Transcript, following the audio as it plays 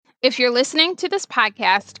If you're listening to this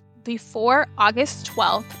podcast before August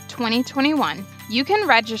 12th, 2021, you can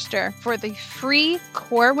register for the free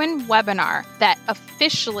Corwin webinar that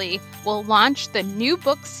officially will launch the new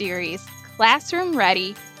book series, Classroom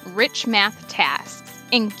Ready, Rich Math Tasks,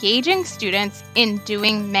 Engaging Students in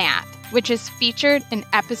Doing Math, which is featured in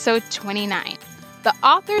episode 29. The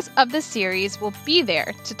authors of the series will be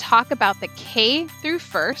there to talk about the K through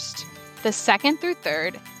first, the second through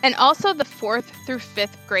third, and also the fourth through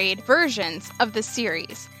fifth grade versions of the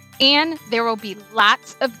series. And there will be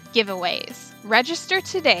lots of giveaways. Register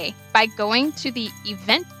today by going to the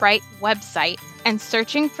Eventbrite website and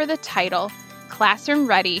searching for the title, Classroom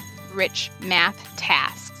Ready, Rich Math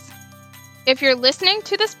Tasks. If you're listening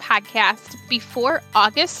to this podcast before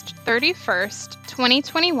August 31st,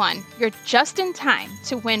 2021, you're just in time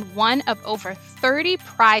to win one of over 30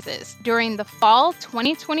 prizes during the Fall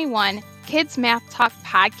 2021 Kids Math Talk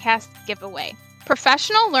podcast giveaway.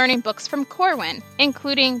 Professional learning books from Corwin,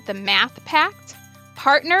 including The Math Pact,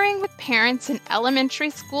 Partnering with Parents in Elementary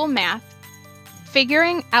School Math,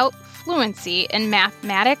 Figuring Out Fluency in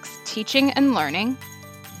Mathematics, Teaching and Learning,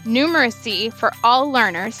 Numeracy for All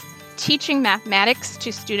Learners, Teaching Mathematics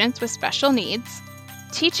to Students with Special Needs,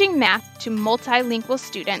 Teaching Math to Multilingual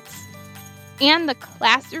Students, and the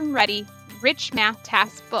Classroom Ready Rich Math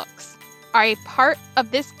Task books are a part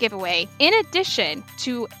of this giveaway, in addition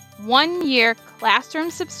to 1-year classroom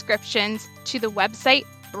subscriptions to the website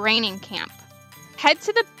Braining Camp. Head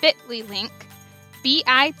to the bit.ly link,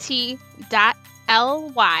 bit.ly/KMT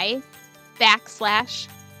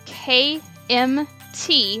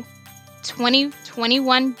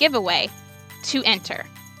 2021 giveaway to enter.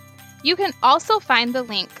 You can also find the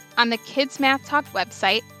link on the Kids Math Talk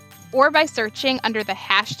website or by searching under the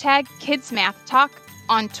hashtag Kids Math Talk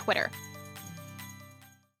on Twitter.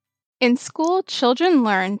 In school, children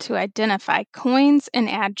learn to identify coins and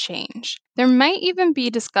add change. There might even be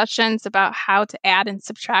discussions about how to add and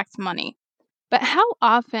subtract money. But how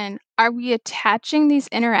often are we attaching these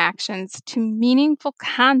interactions to meaningful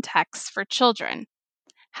contexts for children?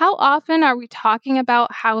 How often are we talking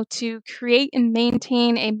about how to create and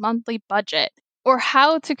maintain a monthly budget, or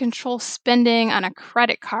how to control spending on a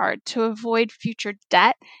credit card to avoid future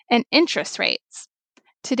debt and interest rates?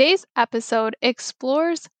 Today's episode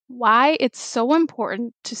explores why it's so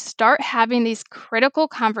important to start having these critical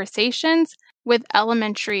conversations with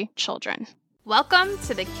elementary children. Welcome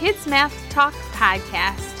to the Kids Math Talk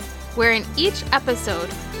podcast, where in each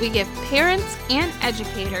episode we give parents and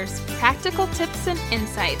educators practical tips and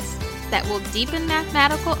insights that will deepen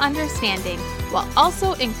mathematical understanding while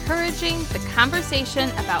also encouraging the conversation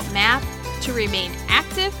about math to remain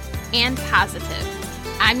active and positive.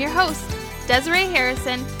 I'm your host, Desiree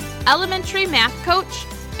Harrison, elementary math coach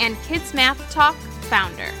and Kids Math Talk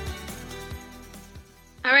founder.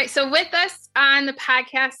 All right, so with us on the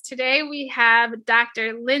podcast today, we have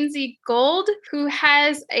Dr. Lindsay Gold, who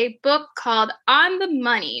has a book called On the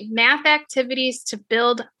Money, Math Activities to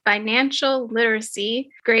Build Financial Literacy,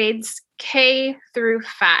 grades K through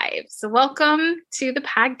 5. So welcome to the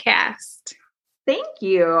podcast. Thank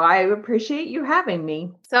you. I appreciate you having me.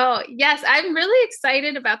 So yes, I'm really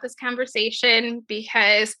excited about this conversation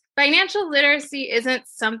because financial literacy isn't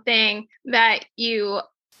something that you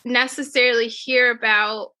necessarily hear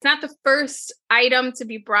about. It's not the first item to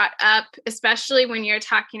be brought up, especially when you're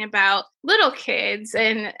talking about little kids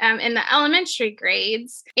and in the elementary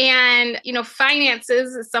grades. And,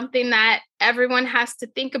 finances is something that everyone has to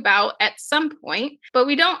think about at some point, but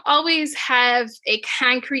we don't always have a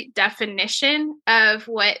concrete definition of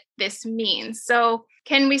what this means. So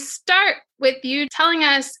can we start with you telling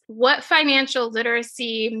us what financial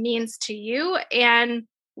literacy means to you and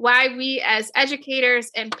why we as educators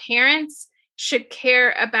and parents should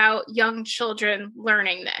care about young children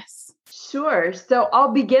learning this? Sure. So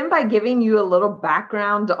I'll begin by giving you a little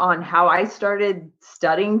background on how I started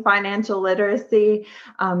studying financial literacy,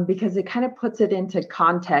 because it kind of puts it into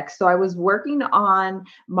context. So I was working on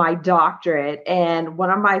my doctorate, and one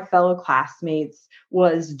of my fellow classmates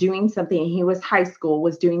was doing something, he was high school,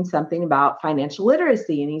 was doing something about financial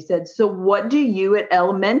literacy. And he said, "So what do you at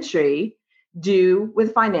elementary do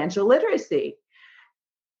with financial literacy?"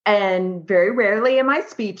 And very rarely am I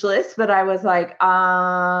speechless, but I was like,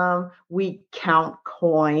 we count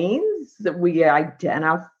coins, we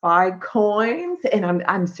identify coins. And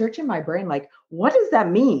I'm searching my brain, like, what does that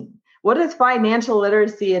mean? What does financial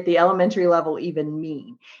literacy at the elementary level even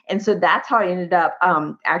mean? And so that's how I ended up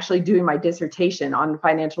actually doing my dissertation on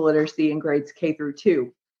financial literacy in grades K through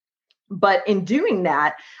 2. But in doing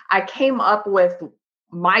that, I came up with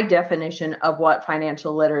my definition of what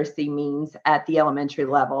financial literacy means at the elementary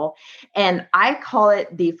level. And I call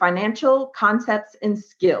it the financial concepts and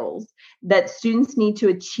skills that students need to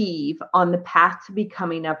achieve on the path to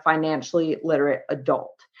becoming a financially literate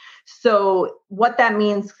adult. So what that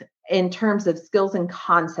means in terms of skills and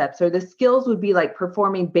concepts, or the skills would be like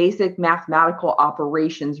performing basic mathematical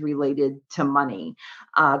operations related to money,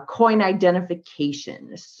 coin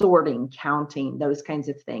identification, sorting, counting, those kinds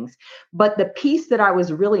of things. But the piece that I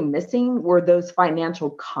was really missing were those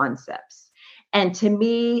financial concepts. And to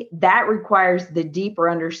me, that requires the deeper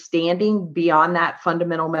understanding beyond that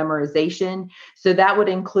fundamental memorization. So that would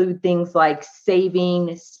include things like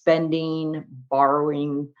saving, spending,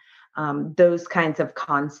 borrowing, those kinds of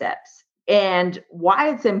concepts. And why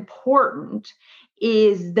it's important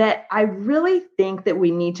is that I really think that we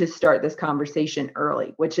need to start this conversation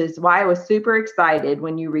early, which is why I was super excited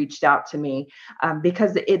when you reached out to me,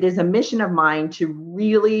 because it is a mission of mine to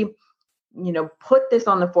really put this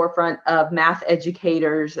on the forefront of math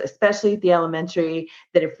educators, especially at the elementary,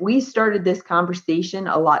 that if we started this conversation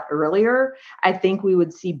a lot earlier, I think we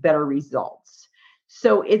would see better results.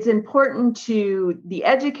 So it's important to the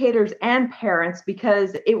educators and parents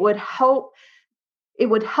because it would help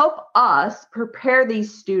us prepare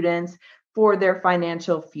these students for their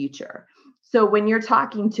financial future. So when you're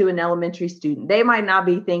talking to an elementary student, they might not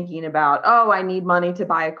be thinking about, oh, I need money to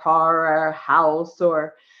buy a car or a house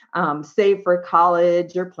or save for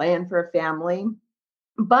college or plan for a family.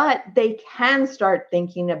 But they can start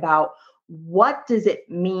thinking about, what does it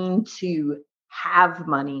mean to have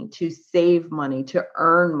money, to save money, to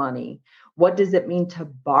earn money? What does it mean to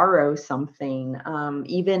borrow something?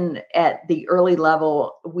 Even at the early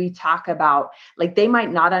level, we talk about, like, they might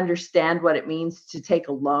not understand what it means to take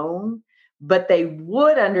a loan, but they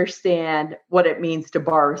would understand what it means to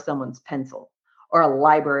borrow someone's pencil or a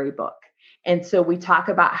library book. And so we talk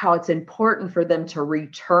about how it's important for them to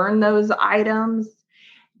return those items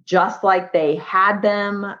just like they had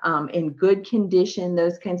them, in good condition,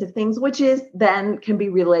 those kinds of things, which is then can be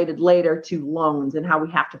related later to loans and how we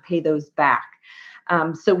have to pay those back.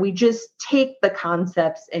 So we just take the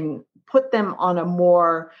concepts and put them on a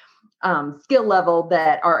more skill level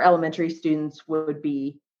that our elementary students would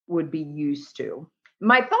be used to.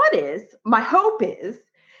 My hope is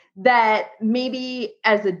that maybe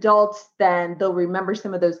as adults, then they'll remember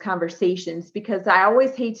some of those conversations, because I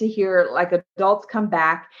always hate to hear like adults come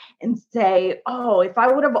back and say, oh, if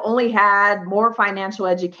I would have only had more financial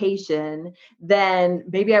education, then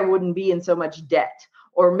maybe I wouldn't be in so much debt.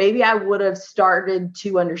 Or maybe I would have started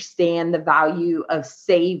to understand the value of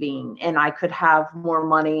saving and I could have more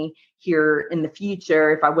money here in the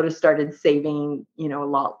future if I would have started saving,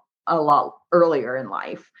 a lot earlier in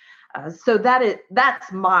life. So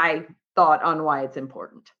that's my thought on why it's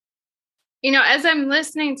important. As I'm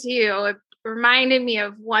listening to you, it reminded me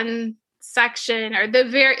of one section or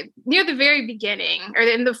near the very beginning or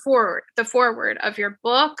in the foreword of your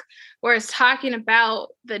book, where it's talking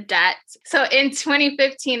about the debt. So in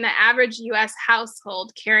 2015, the average U.S.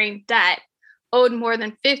 household carrying debt owed more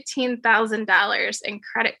than $15,000 in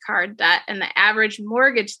credit card debt, and the average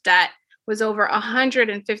mortgage debt was over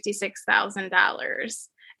 $156,000.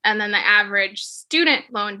 And then the average student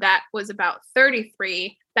loan debt was about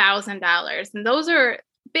 $33,000. And those are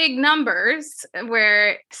big numbers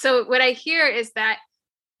so what I hear is that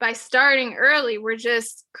by starting early, we're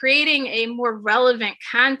just creating a more relevant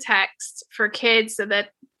context for kids so that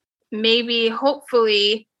maybe,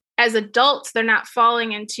 hopefully, as adults, they're not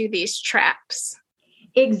falling into these traps.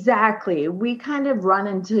 Exactly. We kind of run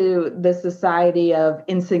into the society of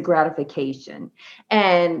instant gratification.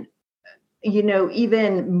 And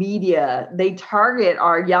even media, they target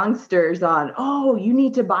our youngsters on, oh, you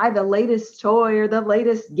need to buy the latest toy or the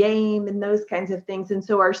latest game and those kinds of things. And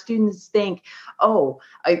so our students think, oh,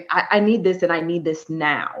 I need this and I need this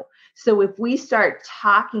now. So if we start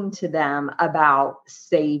talking to them about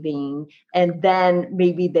saving, and then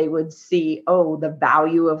maybe they would see, oh, the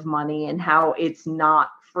value of money and how it's not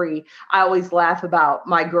free. I always laugh about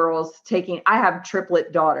my girls I have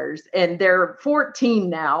triplet daughters and they're 14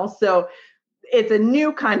 now. So it's a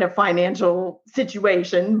new kind of financial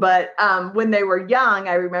situation. But when they were young,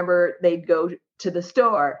 I remember they'd go to the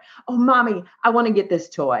store. Oh, mommy, I want to get this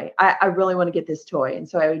toy. I really want to get this toy. And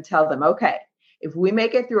so I would tell them, okay, if we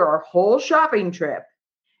make it through our whole shopping trip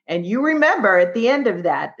and you remember at the end of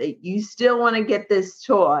that you still want to get this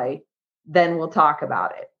toy, then we'll talk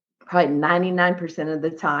about it. Probably 99% of the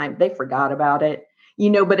time, they forgot about it.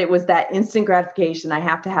 but it was that instant gratification. I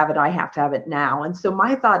have to have it. I have to have it now. And so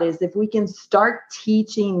my thought is if we can start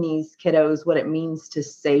teaching these kiddos what it means to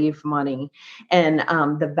save money and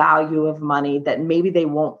the value of money, that maybe they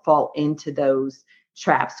won't fall into those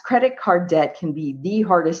traps. Credit card debt can be the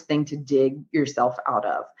hardest thing to dig yourself out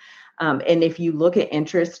of. And if you look at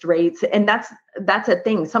interest rates, and that's a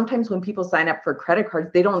thing. Sometimes when people sign up for credit cards,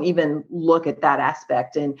 they don't even look at that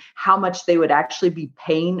aspect and how much they would actually be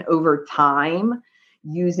paying over time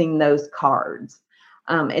using those cards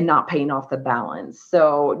and not paying off the balance.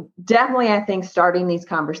 So definitely, I think starting these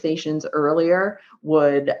conversations earlier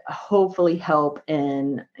would hopefully help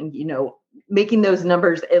in, making those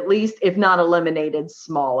numbers, at least if not eliminated,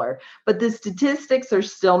 smaller. But the statistics are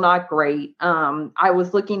still not great. I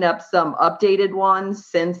was looking up some updated ones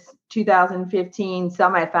since 2015.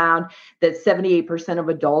 Some I found that 78% of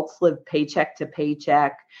adults live paycheck to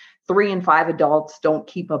paycheck. 3 in 5 adults don't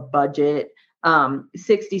keep a budget.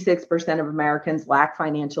 66% of Americans lack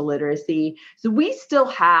financial literacy. So we still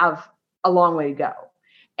have a long way to go.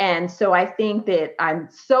 And so I think that I'm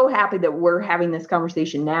so happy that we're having this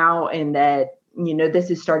conversation now, and that, this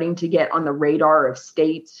is starting to get on the radar of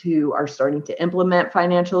states who are starting to implement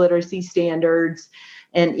financial literacy standards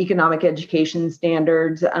and economic education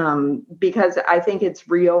standards, because I think it's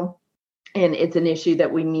real and it's an issue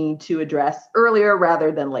that we need to address earlier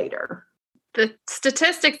rather than later. The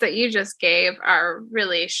statistics that you just gave are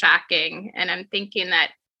really shocking. And I'm thinking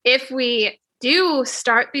that if we do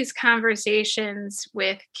start these conversations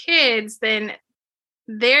with kids, then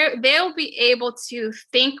they'll be able to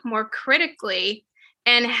think more critically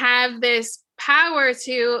and have this power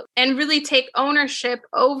to and really take ownership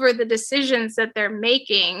over the decisions that they're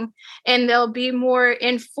making, and they'll be more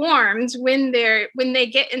informed when they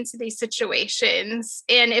get into these situations.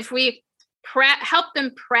 And if we help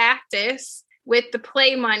them practice with the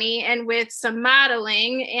play money and with some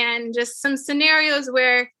modeling and just some scenarios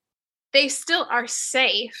where they still are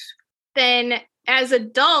safe, then as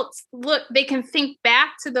adults, they can think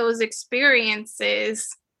back to those experiences,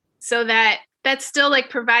 so that still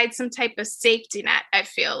provides some type of safety net, I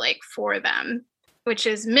feel like, for them, which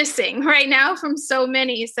is missing right now from so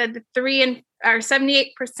many. You said the 78%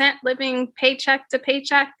 living paycheck to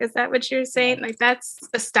paycheck. Is that what you're saying? That's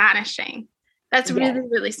astonishing. That's really,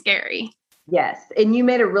 really scary. Yes. And you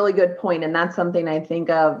made a really good point. And that's something I think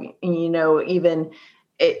of, even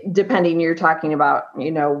depending, you're talking about,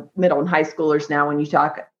 middle and high schoolers now when you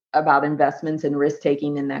talk about investments and risk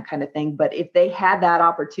taking and that kind of thing. But if they had that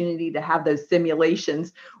opportunity to have those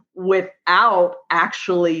simulations without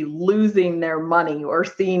actually losing their money or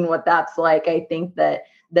seeing what that's like, I think that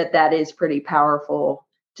is pretty powerful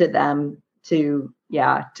to them to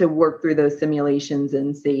work through those simulations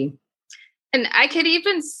and see. And I could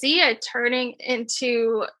even see it turning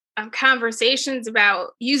into conversations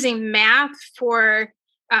about using math for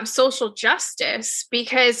social justice,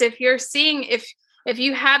 because if you're seeing, if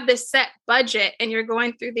you have this set budget and you're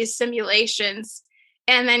going through these simulations,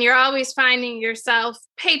 and then you're always finding yourself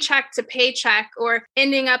paycheck to paycheck or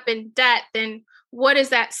ending up in debt, then what does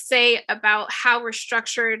that say about how we're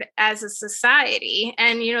structured as a society?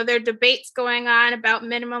 And, there are debates going on about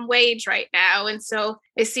minimum wage right now. And so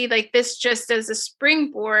I see this just as a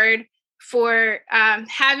springboard for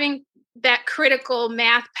having that critical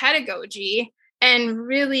math pedagogy and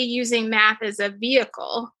really using math as a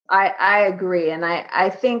vehicle. I agree. And I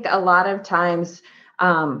think a lot of times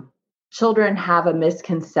children have a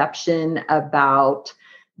misconception about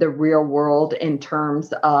the real world in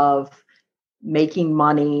terms of making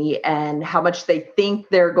money and how much they think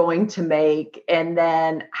they're going to make, and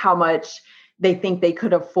then how much they think they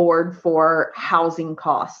could afford for housing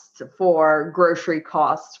costs, for grocery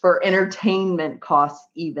costs, for entertainment costs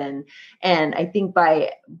even. And I think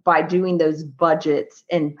by doing those budgets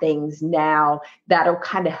and things now, that'll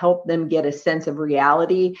kind of help them get a sense of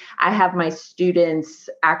reality. I have my students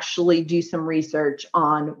actually do some research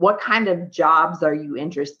on what kind of jobs are you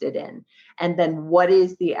interested in? And then what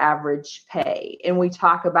is the average pay? And we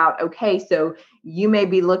talk about, okay, so you may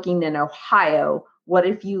be looking in Ohio. What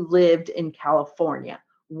if you lived in California?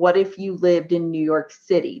 What if you lived in New York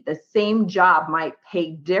City? The same job might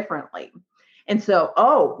pay differently. And so,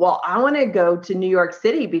 I want to go to New York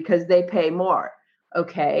City because they pay more.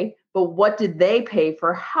 Okay, but what did they pay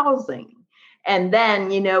for housing? And then,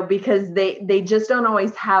 because they just don't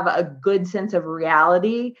always have a good sense of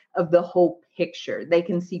reality of the whole picture. They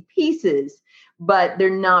can see pieces, but they're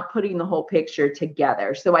not putting the whole picture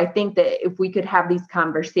together. So I think that if we could have these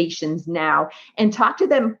conversations now and talk to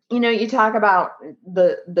them, you talk about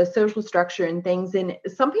the social structure and things, and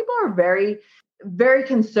some people are very very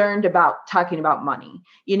concerned about talking about money.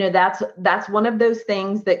 That's one of those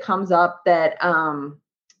things that comes up that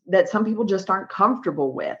that some people just aren't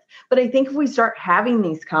comfortable with. But I think if we start having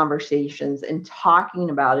these conversations and talking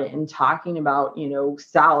about it and talking about,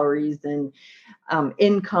 salaries and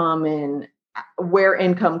income and where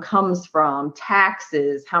income comes from,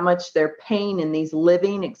 taxes, how much they're paying in these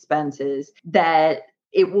living expenses, that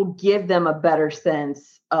it will give them a better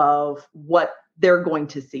sense of what they're going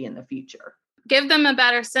to see in the future. Give them a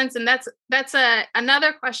better sense. And that's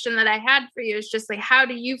another question that I had for you, is just like, how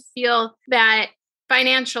do you feel that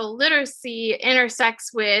financial literacy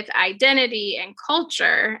intersects with identity and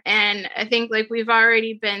culture? And I think like we've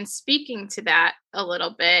already been speaking to that a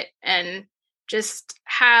little bit, and just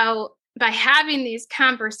how by having these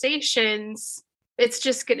conversations, it's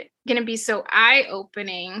just going to be so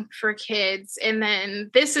eye-opening for kids. And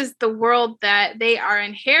then this is the world that they are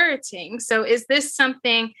inheriting. So is this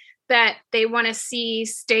something that they want to see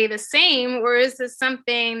stay the same? Or is this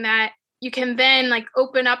something that you can then like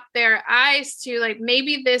open up their eyes to, like,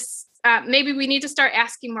 maybe this, maybe we need to start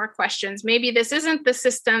asking more questions. Maybe this isn't the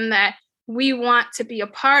system that we want to be a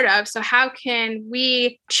part of. So how can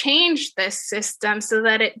we change this system so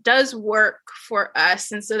that it does work for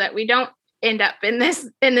us, and so that we don't end up in this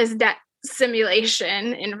debt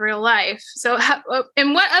simulation in real life? So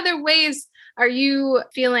in what other ways are you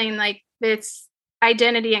feeling like it's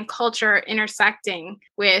identity and culture intersecting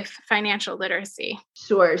with financial literacy?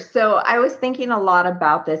 Sure. So I was thinking a lot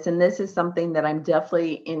about this, and this is something that I'm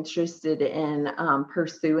definitely interested in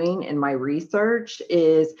pursuing in my research,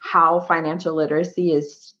 is how financial literacy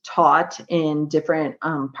is taught in different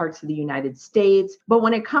parts of the United States. But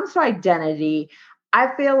when it comes to identity,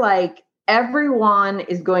 I feel like everyone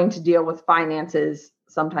is going to deal with finances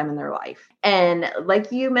sometime in their life. And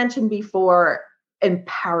like you mentioned before,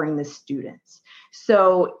 empowering the students.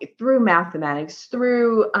 So through mathematics,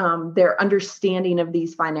 through their understanding of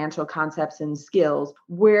these financial concepts and skills,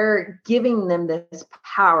 we're giving them this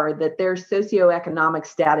power that their socioeconomic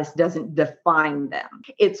status doesn't define them.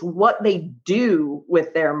 It's what they do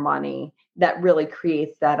with their money that really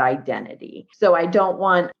creates that identity. So I don't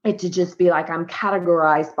want it to just be like I'm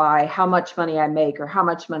categorized by how much money I make or how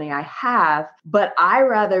much money I have, but I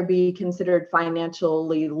rather be considered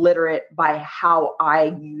financially literate by how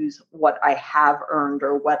I use what I have earned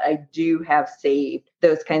or what I do have saved,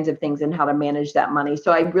 those kinds of things, and how to manage that money.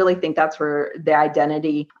 So I really think that's where the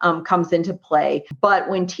identity comes into play. But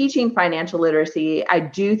when teaching financial literacy, I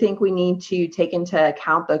do think we need to take into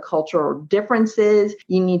account the cultural differences.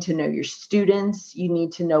 You need to know your students. You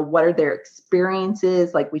need to know what are their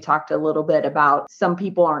experiences. Like we talked a little bit about, some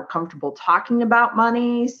people aren't comfortable talking about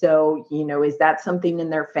money. So, is that something in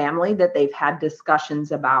their family that they've had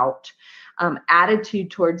discussions about? Attitude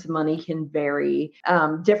towards money can vary.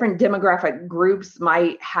 Different demographic groups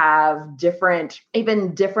might have different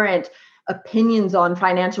opinions on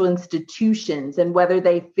financial institutions and whether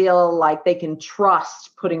they feel like they can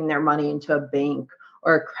trust putting their money into a bank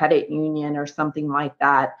or a credit union or something like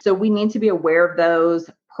that. So we need to be aware of those.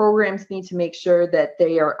 Programs need to make sure that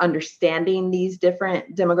they are understanding these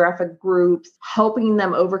different demographic groups, helping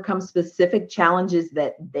them overcome specific challenges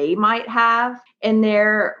that they might have in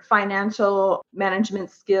their financial management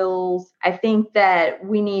skills. I think that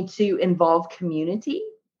we need to involve community.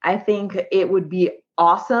 I think it would be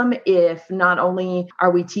awesome if not only are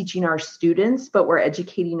we teaching our students, but we're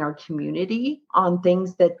educating our community on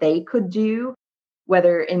things that they could do,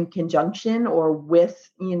 whether in conjunction or with,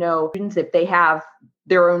 students, if they have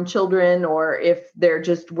their own children or if they're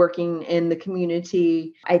just working in the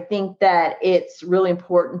community. I think that it's really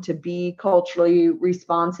important to be culturally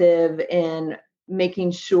responsive in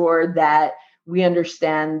making sure that we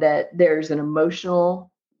understand that there's an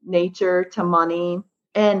emotional nature to money.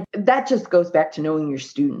 And that just goes back to knowing your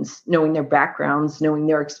students, knowing their backgrounds, knowing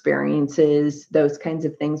their experiences, those kinds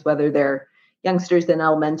of things, whether they're youngsters in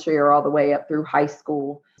elementary or all the way up through high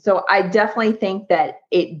school. So I definitely think that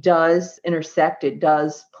it does intersect, it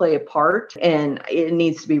does play a part, and it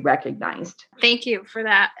needs to be recognized. Thank you for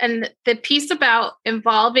that. And the piece about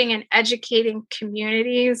involving and educating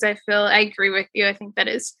communities, I agree with you. I think that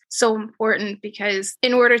is so important, because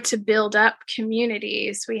in order to build up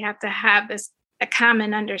communities, we have to have a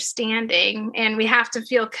common understanding, and we have to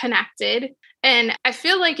feel connected. And I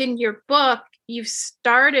feel like in your book, you've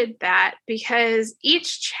started that, because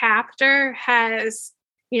each chapter has,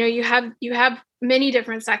 you have many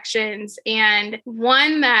different sections, and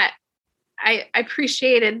one that I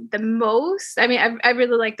appreciated the most, I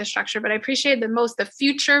really like the structure, but I appreciated the most the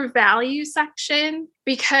future value section,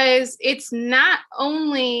 because it's not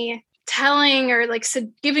only telling or like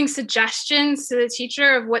giving suggestions to the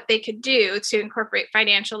teacher of what they could do to incorporate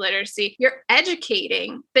financial literacy. You're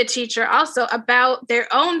educating the teacher also about their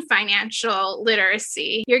own financial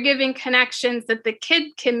literacy. You're giving connections that the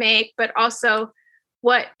kid can make, but also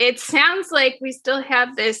what it sounds like we still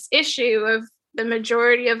have this issue of the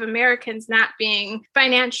majority of Americans not being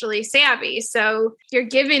financially savvy. So you're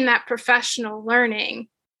giving that professional learning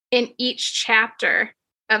in each chapter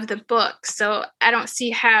of the book. So I don't see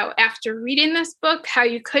how, after reading this book, how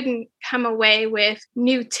you couldn't come away with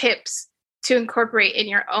new tips to incorporate in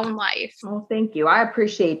your own life. Well, thank you. I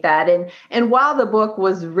appreciate that. And while the book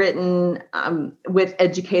was written with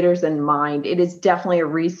educators in mind, it is definitely a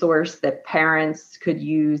resource that parents could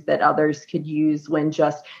use, that others could use when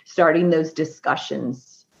just starting those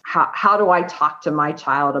discussions. How do I talk to my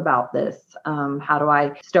child about this? How do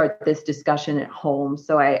I start this discussion at home?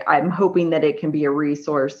 So I'm hoping that it can be a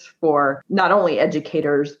resource for not only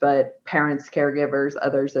educators, but parents, caregivers,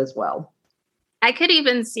 others as well. I could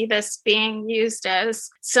even see this being used as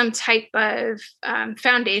some type of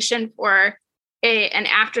foundation for an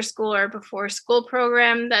after school or before school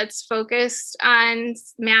program that's focused on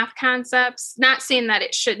math concepts. Not saying that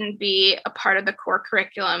it shouldn't be a part of the core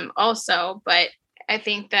curriculum also, but I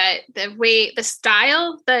think that the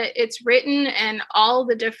style that it's written and all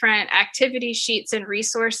the different activity sheets and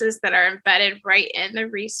resources that are embedded right in the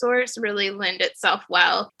resource really lend itself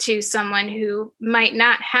well to someone who might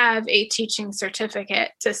not have a teaching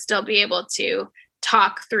certificate to still be able to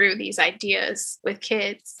talk through these ideas with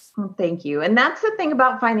kids. Well, thank you. And that's the thing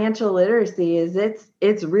about financial literacy is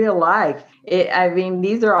it's real life.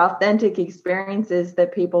 These are authentic experiences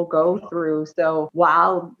that people go through. So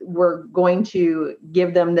while we're going to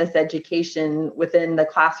give them this education within the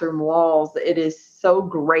classroom walls, it is so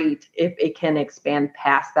great if it can expand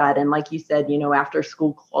past that. And like you said, after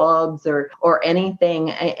school clubs or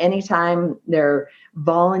anything, anytime they're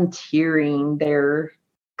volunteering, they're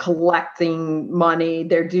collecting money,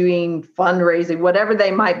 they're doing fundraising, whatever they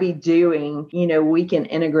might be doing, we can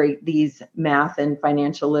integrate these math and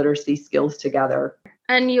financial literacy skills together.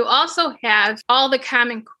 And you also have all the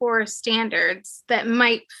Common Core standards that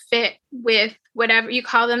might fit with whatever you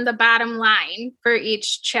call them, the bottom line for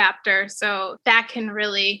each chapter. So that can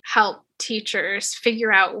really help teachers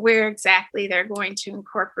figure out where exactly they're going to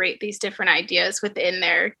incorporate these different ideas within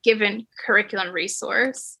their given curriculum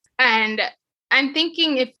resource. And I'm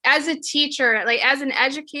thinking, if as a teacher, like as an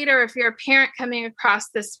educator, if you're a parent coming across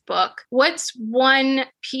this book, what's one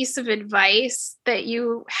piece of advice that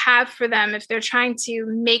you have for them if they're trying to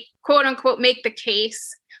make, quote unquote, make the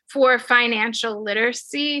case for financial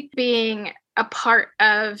literacy being a part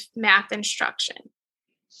of math instruction?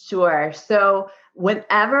 Sure. So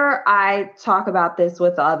whenever I talk about this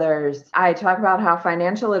with others, I talk about how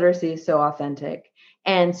financial literacy is so authentic.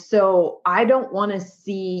 And so I don't want to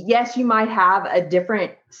see, yes, you might have a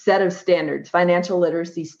different set of standards, financial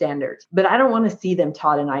literacy standards, but I don't want to see them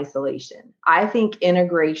taught in isolation. I think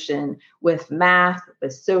integration with math,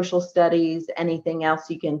 with social studies, anything else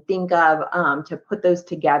you can think of to put those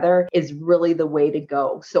together is really the way to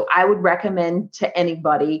go. So I would recommend to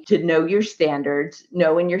anybody to know your standards,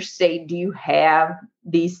 know in your state, do you have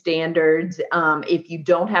these standards? If you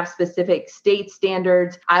don't have specific state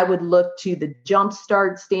standards, I would look to the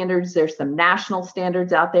Jumpstart standards. There's some national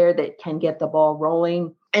standards out there that can get the ball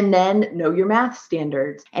rolling. And then know your math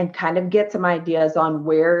standards and kind of get some ideas on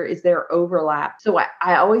where is there overlap. So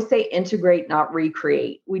I always say integrate, not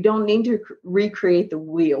recreate. We don't need to recreate the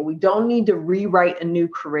wheel. We don't need to rewrite a new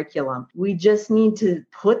curriculum. We just need to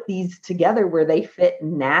put these together where they fit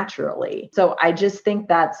naturally. So I just think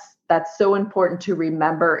that's so important to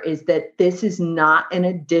remember, is that this is not an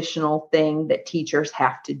additional thing that teachers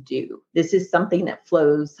have to do. This is something that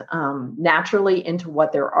flows naturally into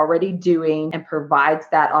what they're already doing and provides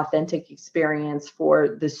that authentic experience for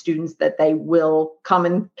the students that they will come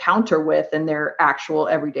encounter with in their actual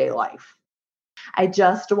everyday life. I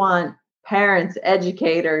just want parents,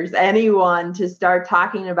 educators, anyone to start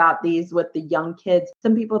talking about these with the young kids.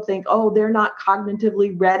 Some people think, oh, they're not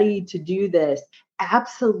cognitively ready to do this.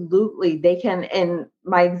 Absolutely, they can. And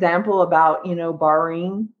my example about,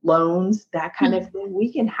 borrowing loans, that kind of thing,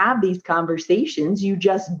 we can have these conversations. You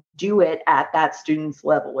just do it at that student's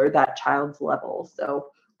level or that child's level. So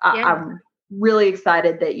I'm really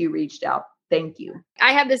excited that you reached out. Thank you.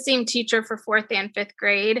 I had the same teacher for 4th and 5th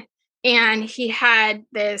grade. And he had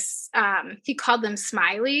this, he called them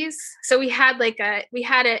smileys. So we had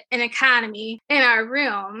an economy in our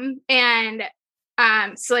room. And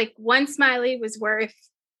so like one smiley was worth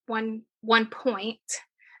one point.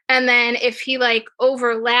 And then if he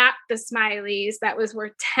overlapped the smileys, that was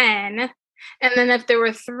worth 10. And then if there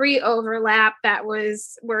were 3 overlap, that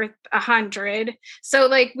was worth 100. So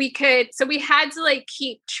like we had to like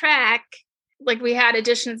keep track, like we had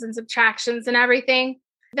additions and subtractions and everything.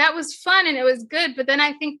 That was fun and it was good. But then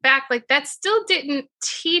I think back, like that still didn't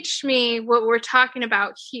teach me what we're talking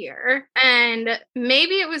about here. And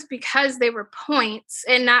maybe it was because they were points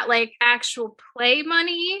and not like actual play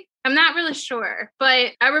money. I'm not really sure,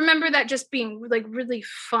 but I remember that just being like really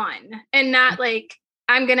fun and not like,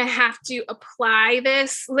 I'm going to have to apply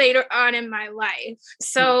this later on in my life.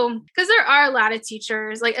 So, because there are a lot of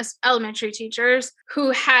teachers, like elementary teachers,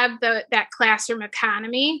 who have that classroom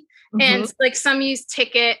economy. And like some use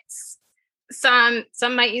tickets, some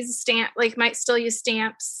might use a stamp, like might still use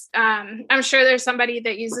stamps. I'm sure there's somebody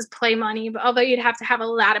that uses play money, but although you'd have to have a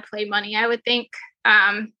lot of play money, I would think,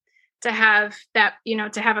 to have that,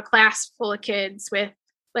 to have a class full of kids with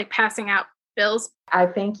like passing out bills. I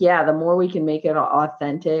think, the more we can make it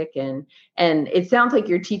authentic and it sounds like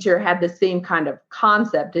your teacher had the same kind of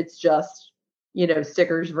concept. It's just,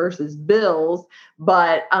 stickers versus bills,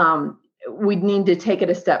 but, we need to take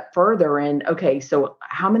it a step further and okay, so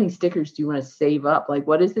how many stickers do you want to save up? Like,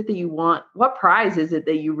 what is it that you want? What prize is it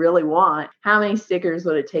that you really want? How many stickers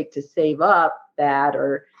would it take to save up that?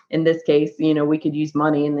 Or in this case, we could use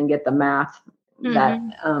money and then get the math that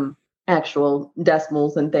actual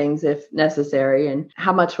decimals and things if necessary. And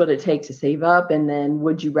how much would it take to save up? And then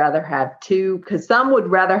would you rather have 2? Because some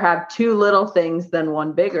would rather have 2 little things than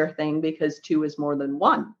 1 bigger thing because 2 is more than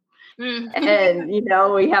 1. And,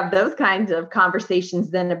 we have those kinds of conversations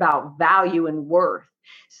then about value and worth.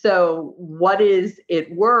 So what is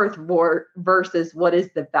it worth versus what is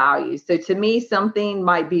the value? So to me, something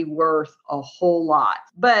might be worth a whole lot,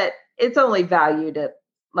 but it's only valued at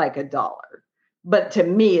like $1. But to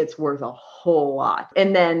me, it's worth a whole lot.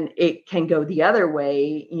 And then it can go the other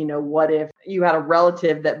way. What if you had a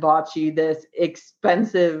relative that bought you this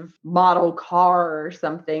expensive model car or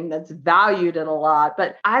something that's valued at a lot,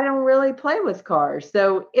 but I don't really play with cars,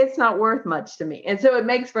 so it's not worth much to me. And so it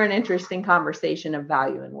makes for an interesting conversation of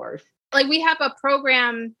value and worth. Like we have a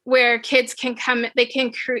program where kids can come, they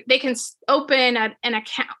can open an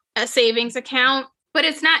account, a savings account, but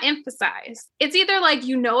it's not emphasized. It's either like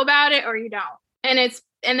about it or you don't.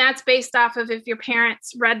 And that's based off of if your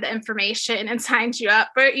parents read the information and signed you up,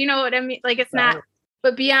 or you know what I mean? Like it's not,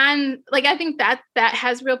 but beyond, like, I think that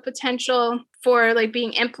has real potential for like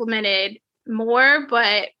being implemented more,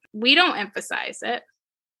 but we don't emphasize it.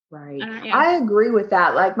 Right. I agree with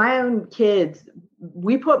that. Like my own kids,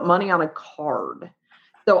 we put money on a card.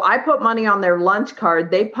 So I put money on their lunch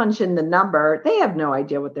card. They punch in the number. They have no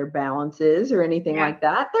idea what their balance is or anything like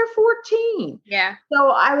that. They're 14. Yeah.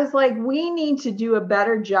 So I was like, we need to do a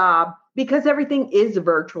better job because everything is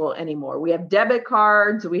virtual anymore. We have debit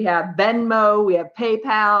cards, we have Venmo, we have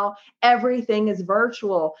PayPal. Everything is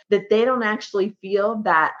virtual, that they don't actually feel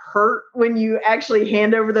that hurt when you actually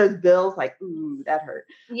hand over those bills. Like, ooh, that hurt.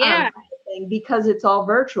 Yeah. Because it's all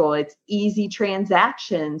virtual. It's easy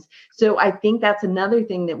transactions. So I think that's another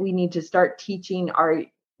thing that we need to start teaching our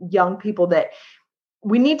young people, that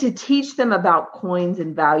we need to teach them about coins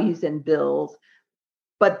and values and bills.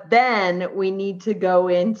 But then we need to go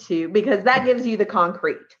into, because that gives you the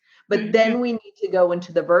concrete, but then we need to go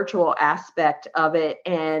into the virtual aspect of it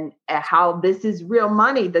and how this is real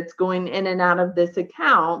money that's going in and out of this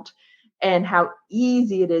account and how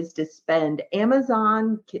easy it is to spend.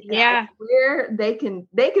 Amazon, where they can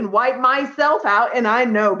wipe myself out and I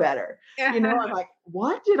know better. I'm like,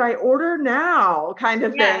 what did I order now? Kind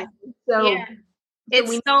of thing. So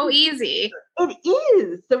it's so easy. It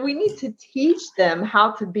is. So we need to teach them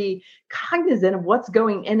how to be cognizant of what's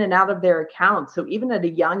going in and out of their accounts. So even at a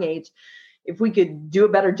young age, if we could do a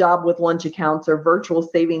better job with lunch accounts or virtual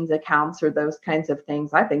savings accounts or those kinds of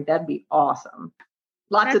things, I think that'd be awesome.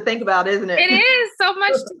 Lots to think about, isn't it? It is so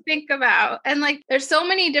much to think about. And like, there's so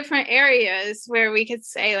many different areas where we could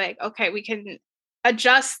say like, okay, we can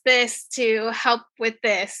adjust this to help with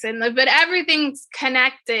this. But everything's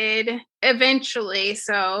connected eventually.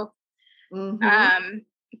 So,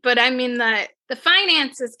 but I mean, the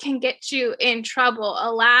finances can get you in trouble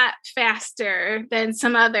a lot faster than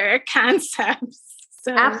some other concepts.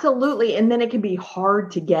 So. Absolutely. And then it can be hard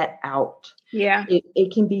to get out. Yeah.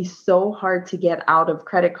 It can be so hard to get out of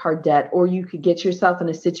credit card debt, or you could get yourself in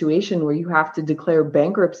a situation where you have to declare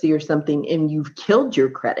bankruptcy or something and you've killed your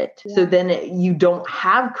credit. Yeah. So then you don't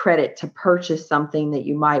have credit to purchase something that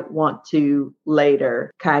you might want to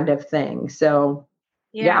later, kind of thing. So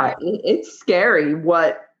it's scary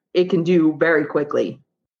what it can do very quickly.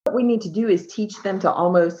 What we need to do is teach them to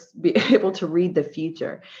almost be able to read the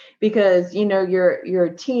future, because you're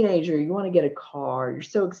a teenager, you want to get a car, you're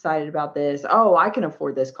so excited about this. Oh, I can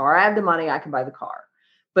afford this car, I have the money, I can buy the car.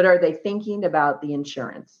 But are they thinking about the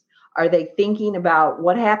insurance? Are they thinking about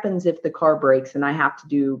what happens if the car breaks and I have to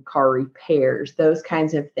do car repairs, those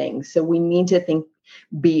kinds of things? So we need to think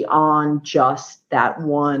beyond just that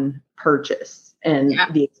one purchase and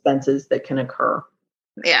the expenses that can occur.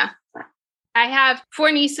 Yeah. I have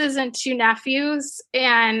 4 nieces and 2 nephews,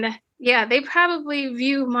 and they probably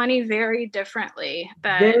view money very differently.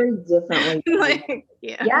 Very differently.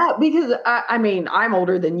 Because I'm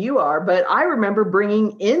older than you are, but I remember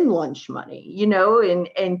bringing in lunch money,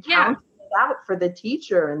 and counting it out for the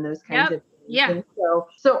teacher and those kinds of things. Yeah. And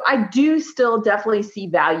so I do still definitely see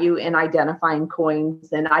value in identifying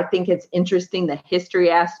coins. And I think it's interesting, the history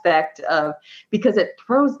aspect because it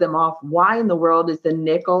throws them off. Why in the world is the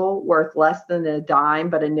nickel worth less than a dime,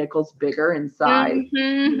 but a nickel's bigger in size?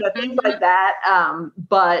 Things like that.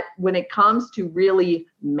 But when it comes to really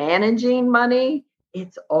managing money,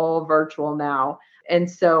 it's all virtual now.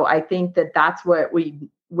 And so I think that's where we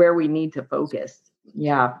need to focus.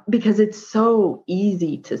 Yeah, because it's so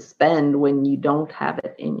easy to spend when you don't have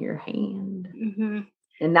it in your hand. Mm-hmm.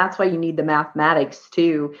 And that's why you need the mathematics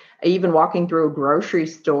too. Even walking through a grocery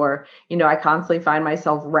store, I constantly find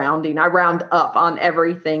myself rounding. I round up on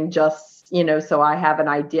everything just, so I have an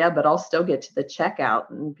idea, but I'll still get to the checkout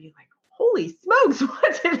and be like, holy smokes,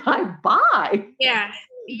 what did I buy? Yeah.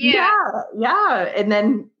 And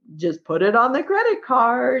then just put it on the credit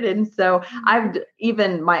card. And so I've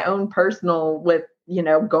even my own personal with,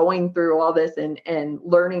 going through all this and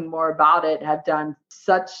learning more about it, have done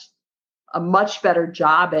such a much better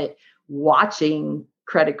job at watching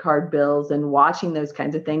credit card bills and watching those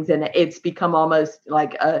kinds of things. And it's become almost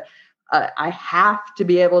like I have to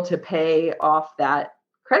be able to pay off that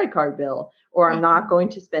credit card bill, or I'm not going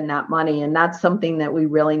to spend that money. And that's something that we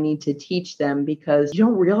really need to teach them, because you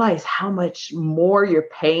don't realize how much more you're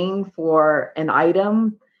paying for an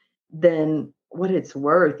item than what it's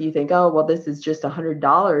worth. You think, oh, well, this is just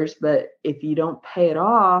 $100. But if you don't pay it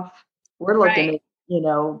off, we're looking at,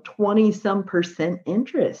 20%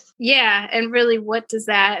 interest. Yeah. And really, what does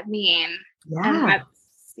that mean? Yeah.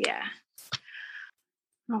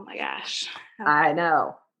 Oh my gosh. I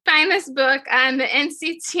know. Find this book on the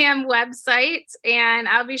NCTM website, and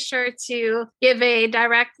I'll be sure to give a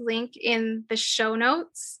direct link in the show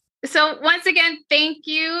notes. So once again, thank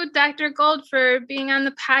you, Dr. Gold, for being on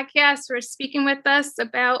the podcast, for speaking with us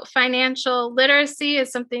about financial literacy.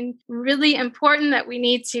 Is something really important that we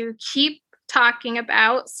need to keep talking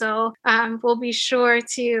about. So we'll be sure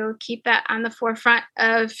to keep that on the forefront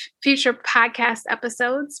of future podcast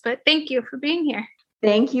episodes. But thank you for being here.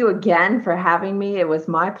 Thank you again for having me. It was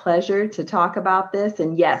my pleasure to talk about this.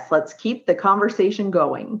 And yes, let's keep the conversation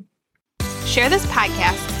going. Share this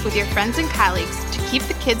podcast with your friends and colleagues to keep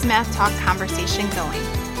the Kids Math Talk conversation going.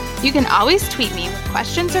 You can always tweet me with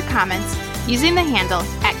questions or comments using the handle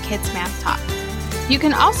 @KidsMathTalk. You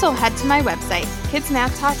can also head to my website,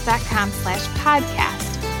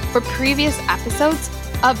 kidsmathtalk.com/podcast, for previous episodes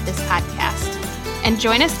of this podcast. And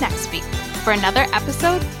join us next week for another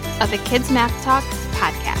episode of the Kids Math Talk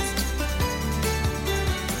podcast.